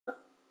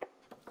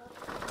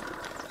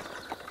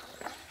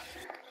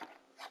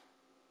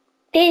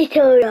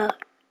Teacher,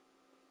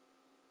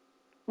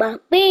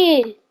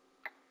 Papi,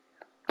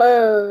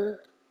 Boo,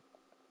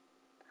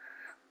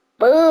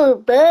 Boo,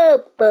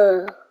 Boo,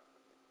 Boo,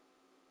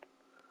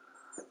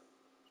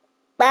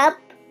 Bop,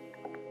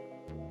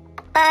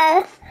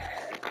 and,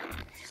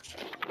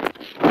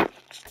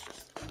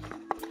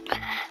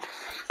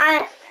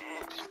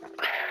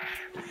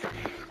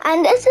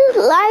 and this is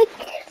like,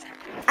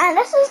 and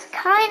this is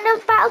kind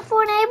of Battle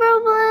for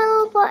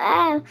Neighborville,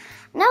 but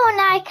no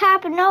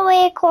nightcap, no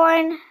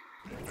acorn.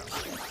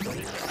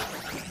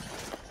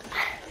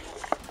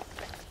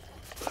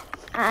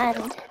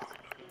 And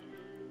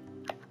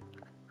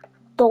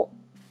dot.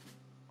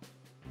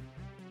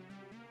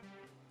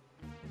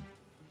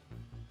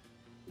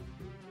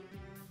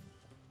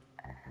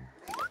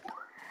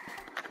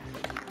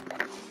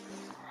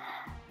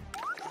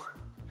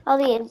 I'll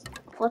be a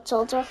foot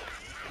soldier.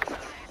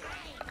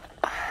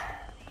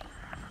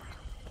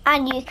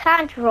 And you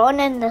can't run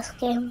in this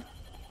game.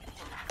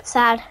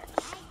 Sad.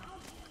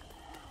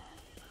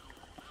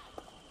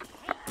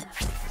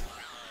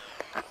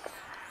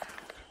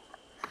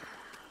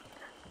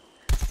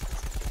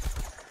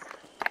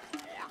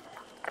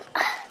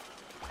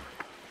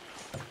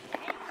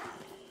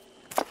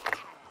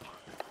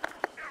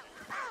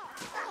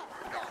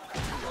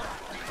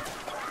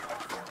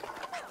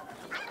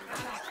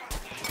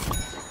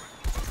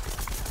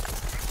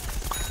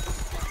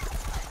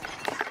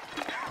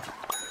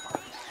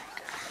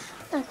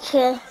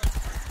 Okay.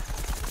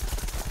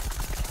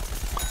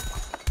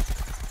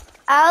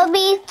 I'll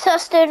be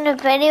just doing a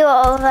video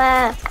of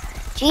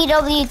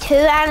GW2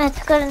 and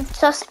it's gonna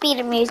just be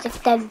the music,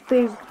 then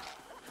boom.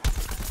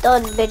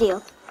 Done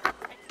video.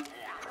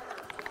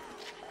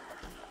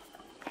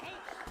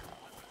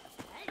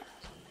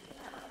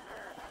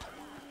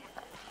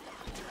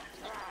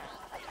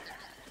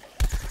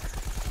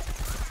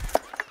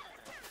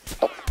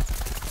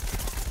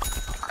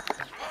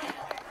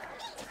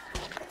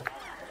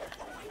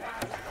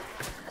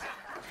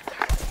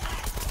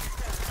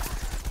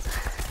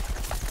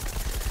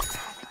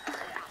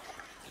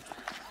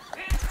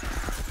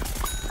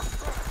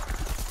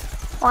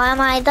 Why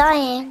am I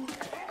dying?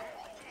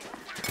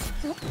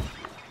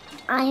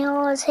 I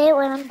always hate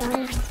when I'm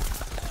dying.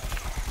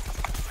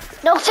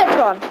 No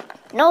Citron!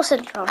 No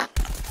Citron!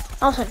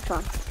 No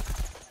Citron!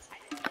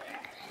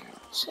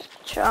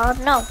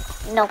 Citron, no.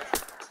 No.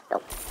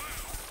 No.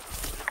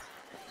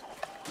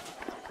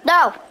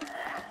 No!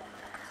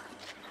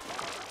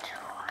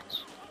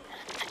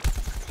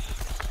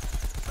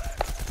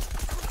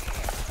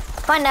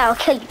 Fine, now I'll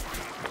kill you.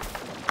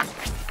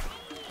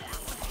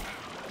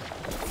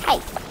 Hey!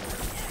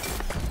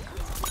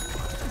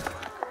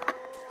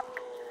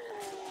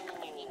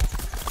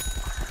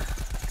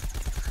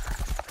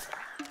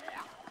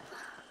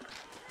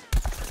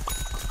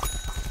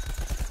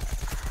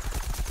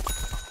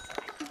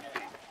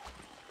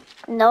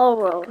 No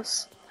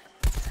rules.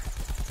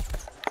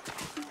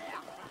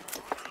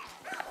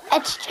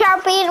 It's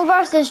champion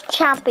versus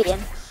champion.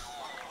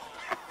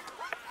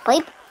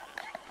 Wait.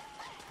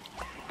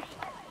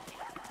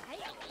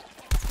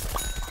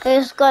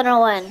 Who's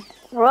gonna win?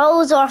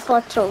 Rose or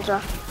Foot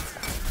Soldier?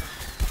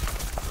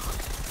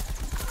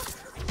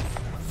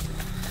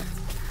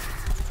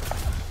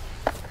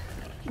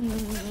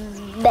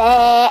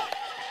 Bleh.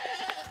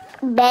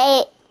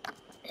 Bleh.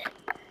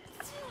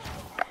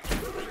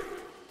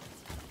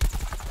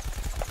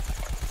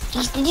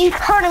 Jeez, did you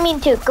turn me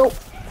into a goat?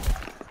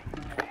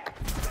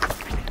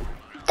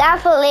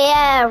 Definitely,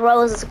 yeah,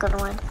 Rose is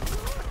gonna win.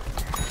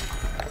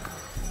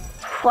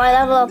 Why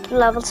level up to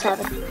level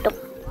 7? Nope.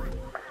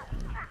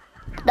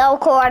 No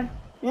corn.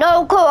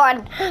 No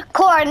corn.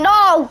 Corn,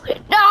 no!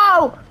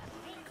 No!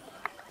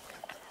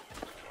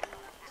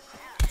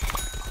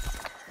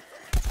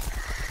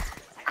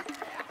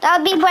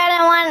 That'll be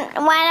better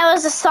when I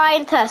was a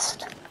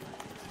scientist.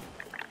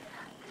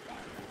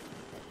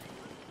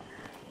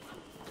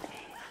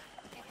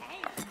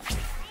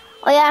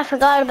 Oh yeah, I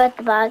forgot about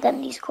the bag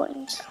and these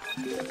coins.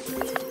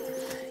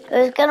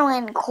 Who's gonna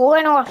win,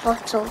 corn or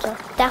Foot Soldier?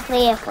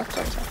 Definitely a Foot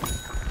Soldier.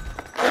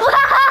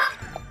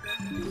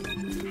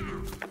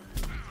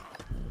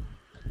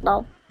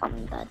 No,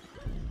 I'm dead.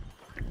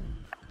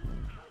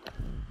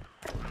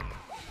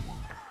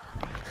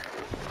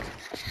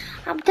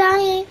 I'm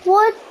dying.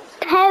 What?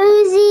 How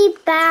is he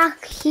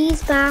back?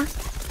 He's back.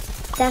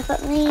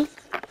 Definitely.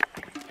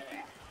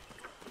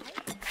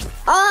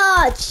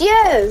 Oh, it's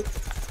you!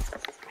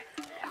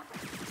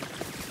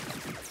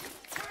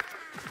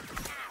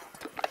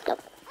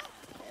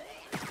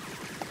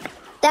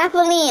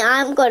 Definitely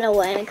I'm gonna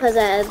win because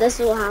this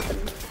is what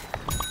happened.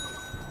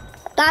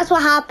 That's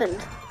what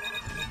happened.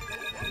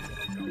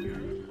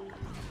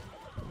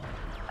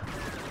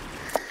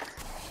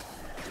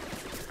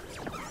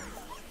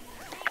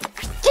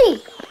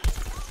 Gee!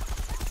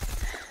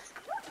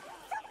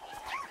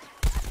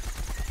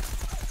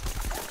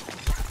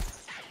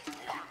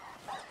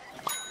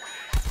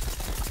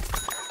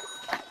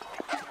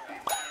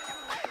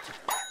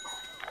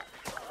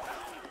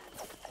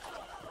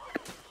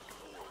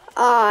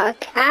 Oh,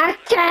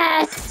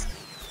 cactus!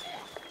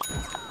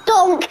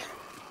 Donk.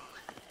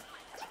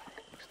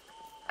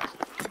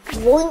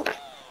 Boink.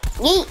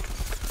 Yeet.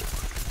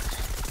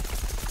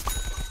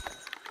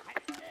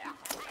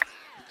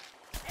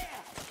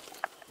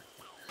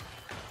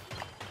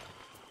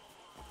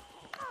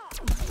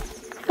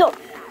 Go.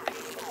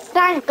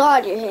 Thank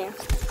God you're here.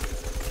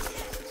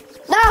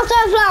 No,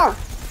 sunflower.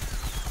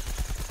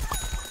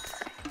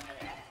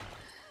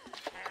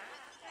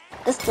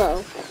 Let's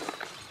go.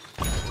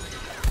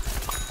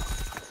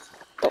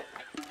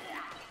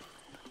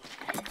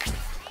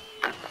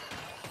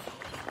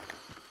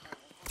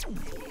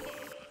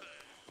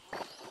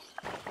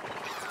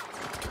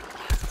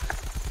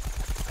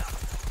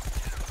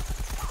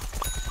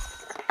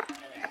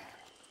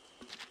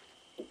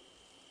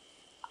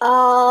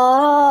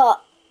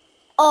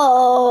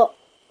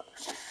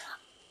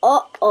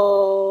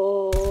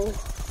 Uh-oh.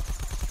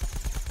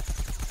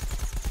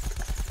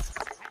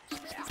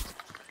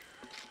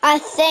 I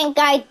think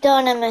I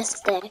done a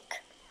mistake.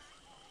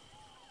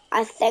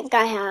 I think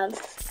I have.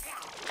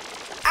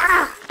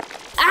 Ah!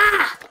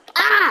 Ah!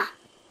 Ah!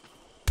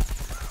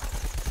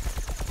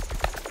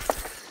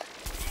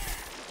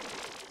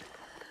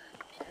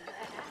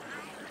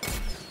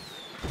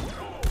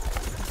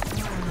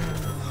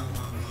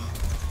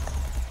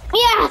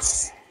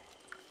 Yes!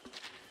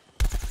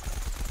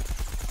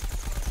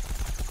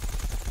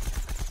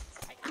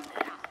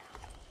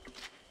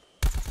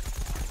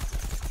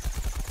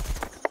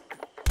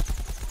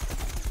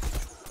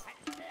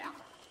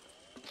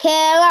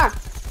 Killer!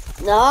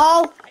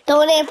 No,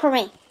 don't aim for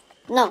me.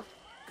 No.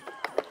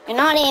 You're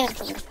not aiming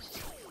for me.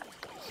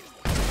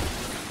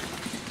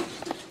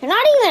 You're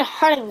not even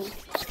hurting me.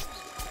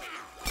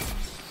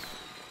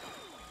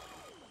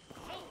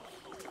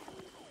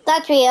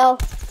 That's real.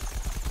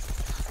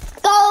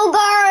 Go,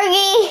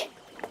 Gargi!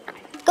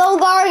 Go,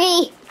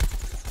 Gargi!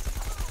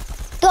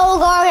 Go,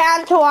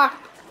 Gargantua!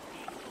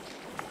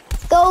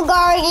 Go,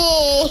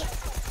 Gargi!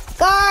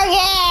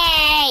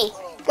 Gargi!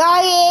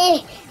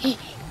 Gargi!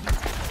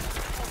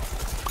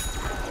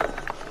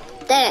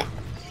 Did it.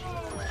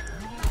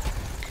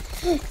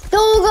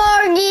 Go,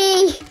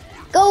 Gargi!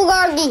 Go,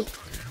 Gargi!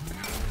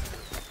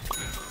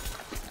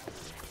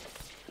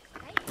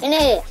 An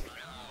idiot.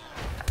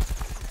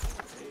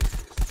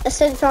 This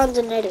Cintron's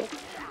an idiot.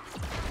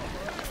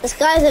 This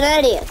guy's an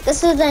idiot.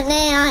 This is an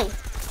AI.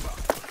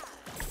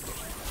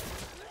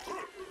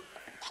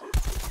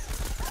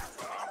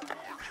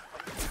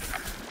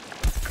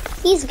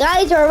 These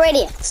guys are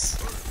idiots.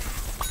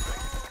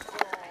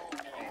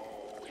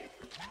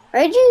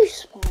 Where'd you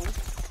spawn?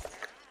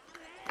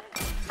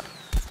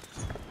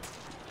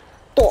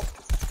 Oh.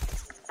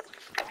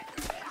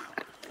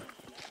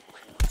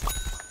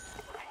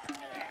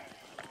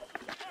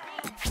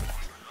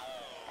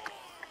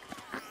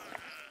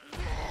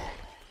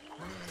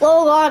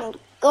 Go on,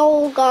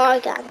 go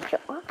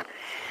Gargantua.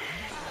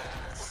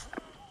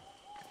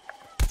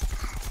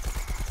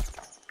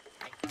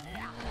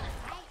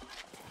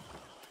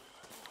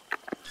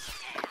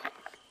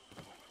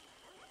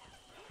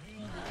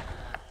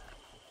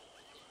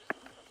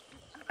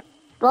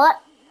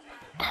 What?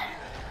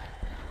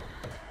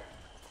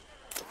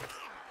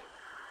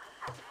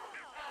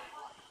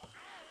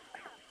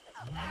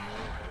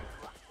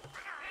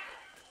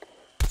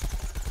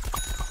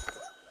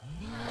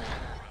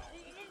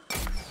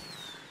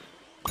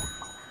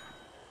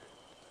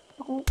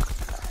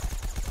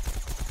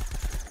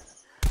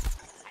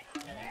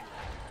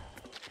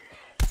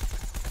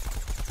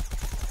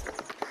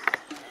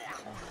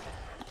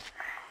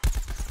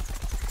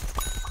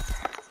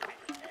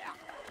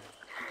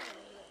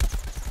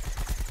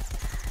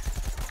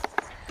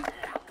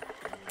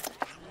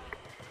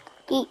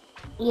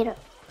 Eat it.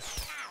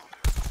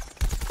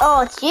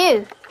 Oh, it's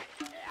you.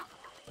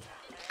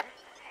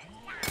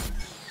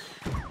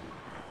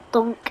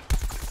 Donk.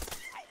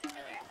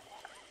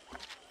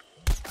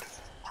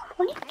 What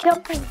are you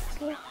jumping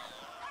for?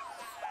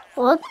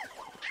 What?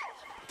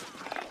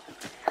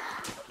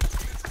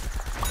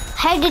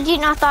 How did you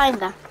not die in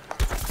there?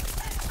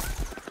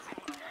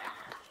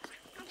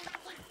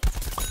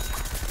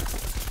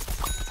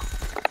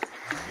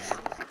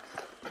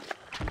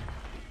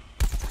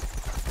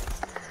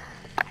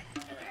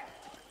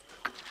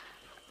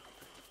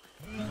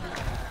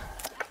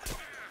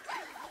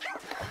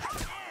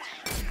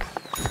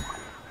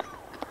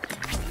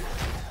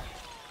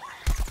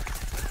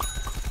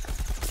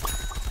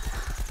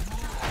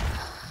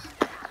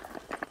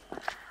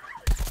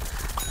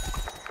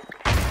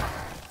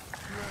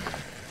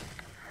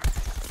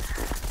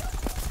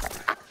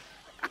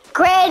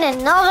 Great,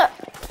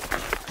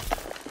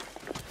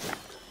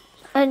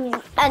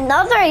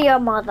 another your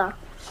mother.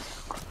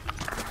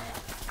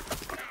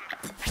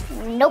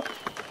 Nope.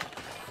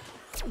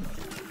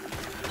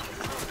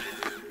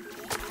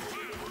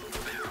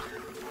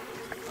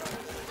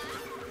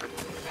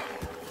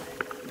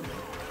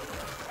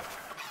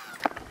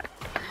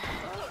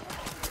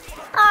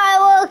 I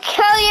will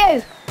kill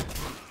you.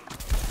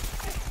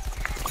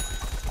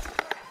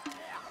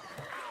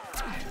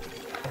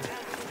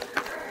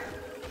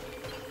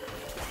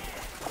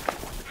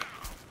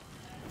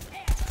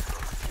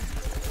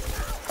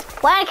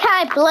 Why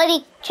can't I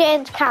bloody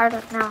change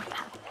character now?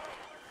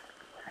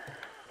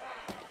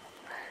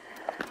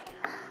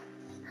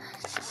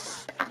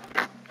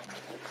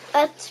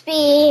 Let's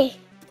be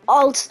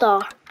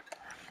All-Star.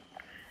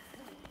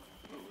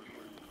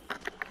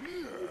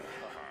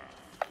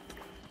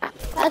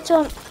 That's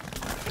one.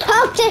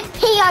 Talk to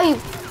here.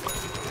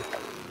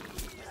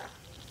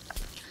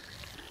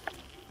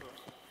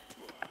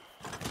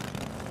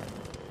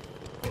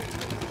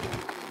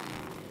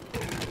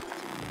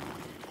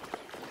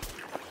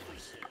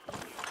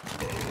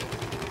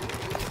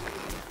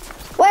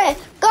 Wait,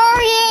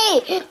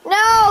 Gory!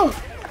 No!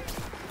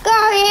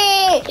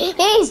 Gory!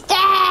 He's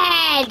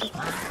dead!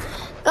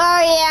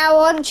 Gory, I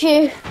want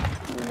you.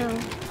 No.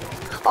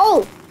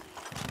 Oh!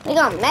 We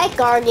got Met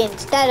Guardian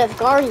instead of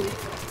Gory.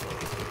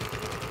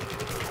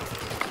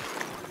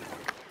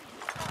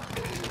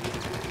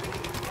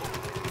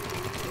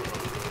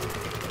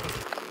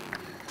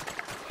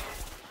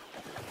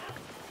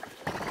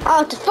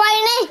 Oh, to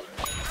find it!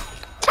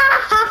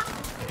 Ta-ha!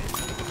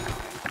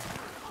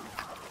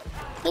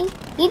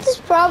 He's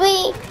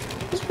probably,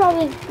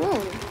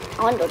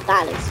 I wonder what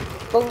that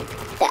is. Boom,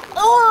 that,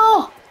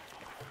 oh!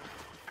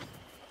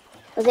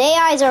 Those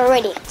AIs are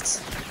idiots.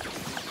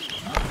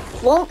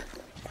 Whoop.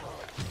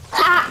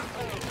 Ha!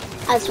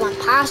 I just went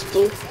past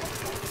you.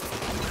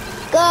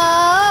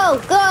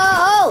 Go,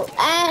 go!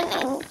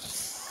 And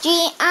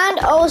G and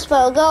O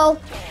spell, go.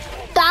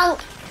 Down.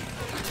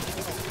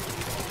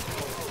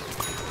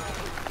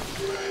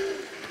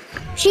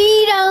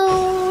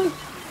 Cheeto!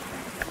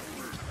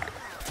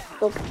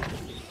 Oh,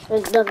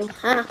 there's nothing,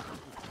 huh?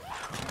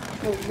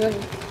 There's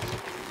nothing.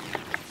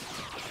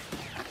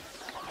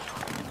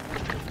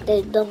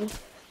 There's nothing.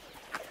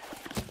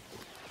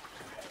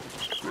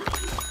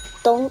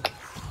 Donk.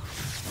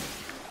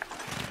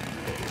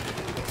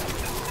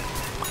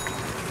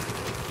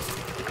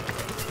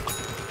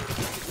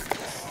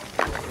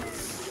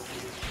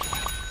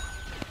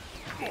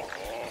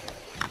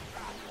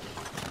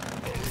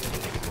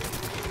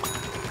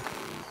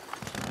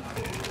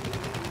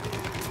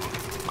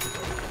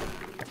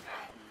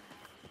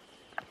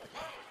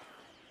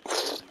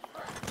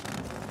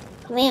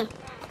 Come here.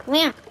 Come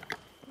here.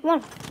 Come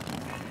on.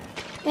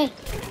 Hey.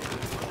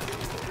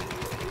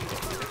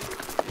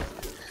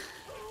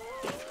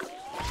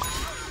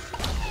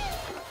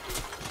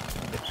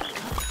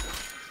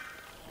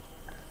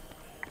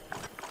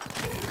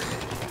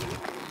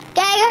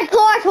 Get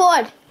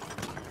Torchwood.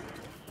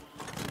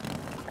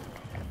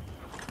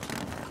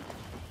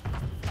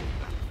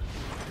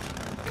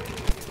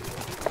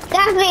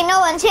 Definitely no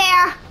one's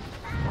here.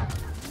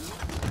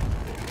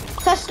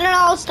 Just an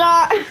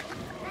all-star.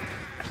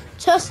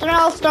 Just an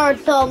all-star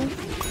thumb.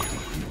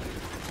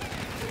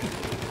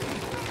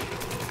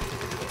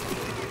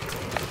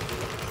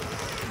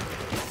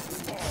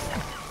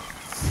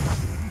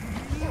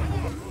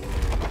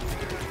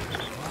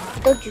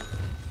 Don't you?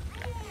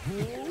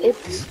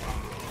 Oops.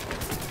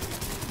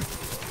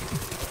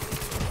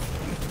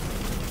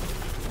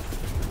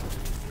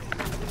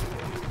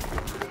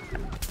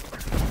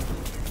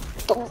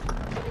 Donk.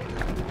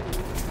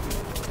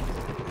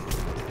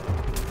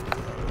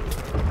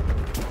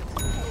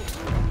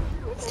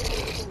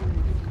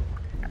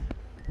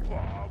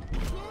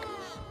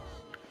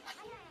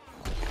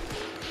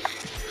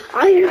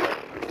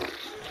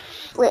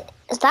 Wait,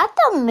 is that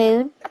the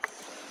moon?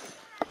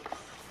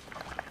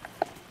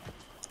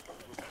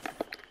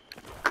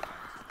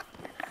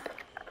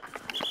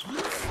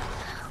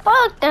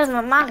 Oh, look, there's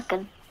my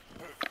mannequin.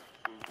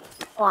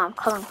 Oh, I'm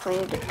coming for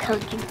you to kill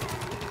you.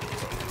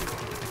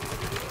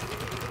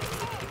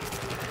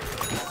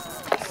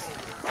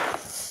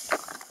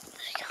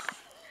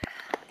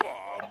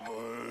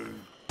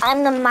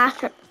 I'm the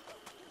master.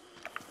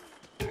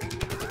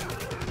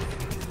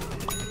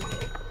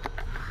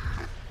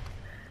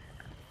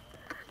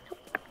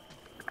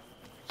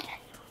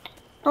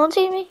 Don't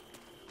see me.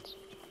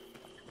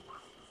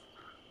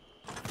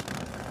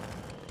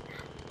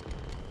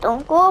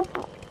 Don't go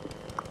up,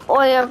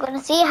 or you're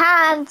gonna see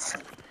hands.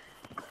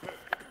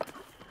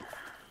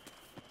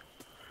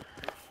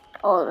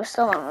 Oh, there's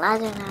someone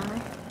ladder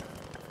now.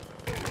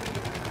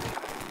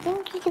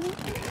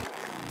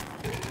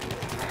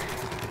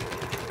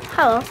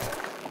 Hello.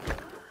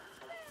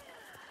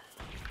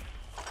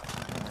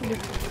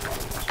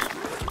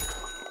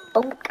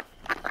 Bonk.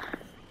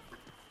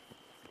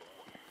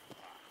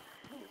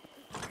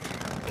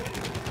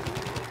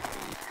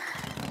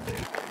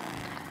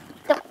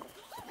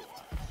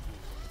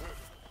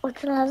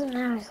 Which one has an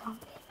arrow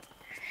zombie?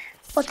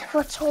 What's the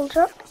foot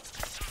soldier?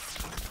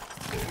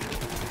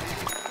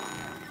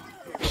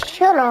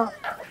 Shut up.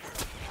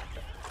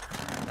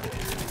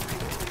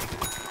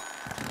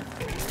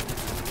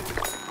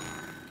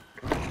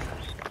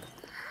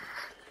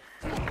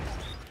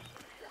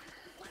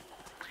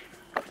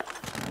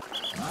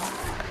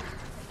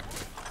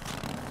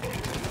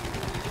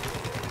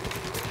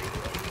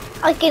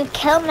 I can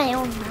kill my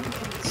own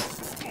mannequins.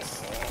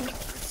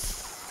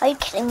 Are you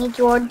kidding me,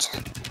 George?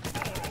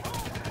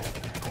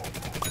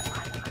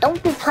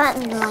 Don't be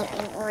planting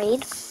lightning,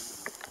 Reed.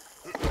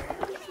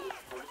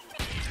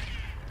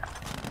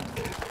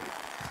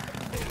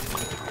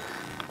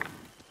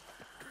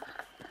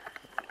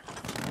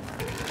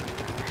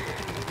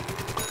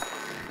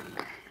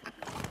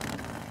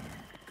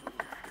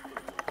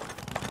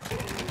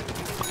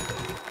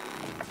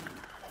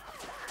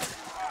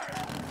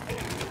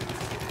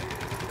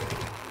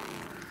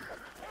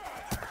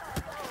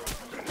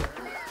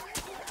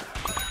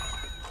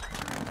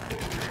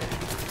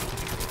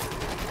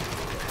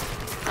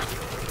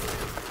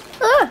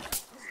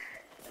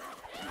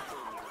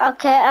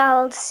 Okay,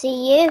 I'll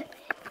see you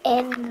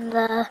in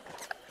the.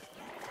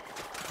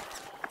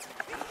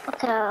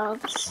 Okay, I'll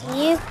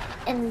see you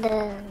in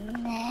the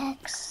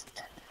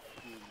next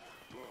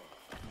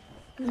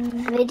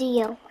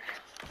video.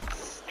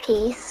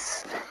 Peace.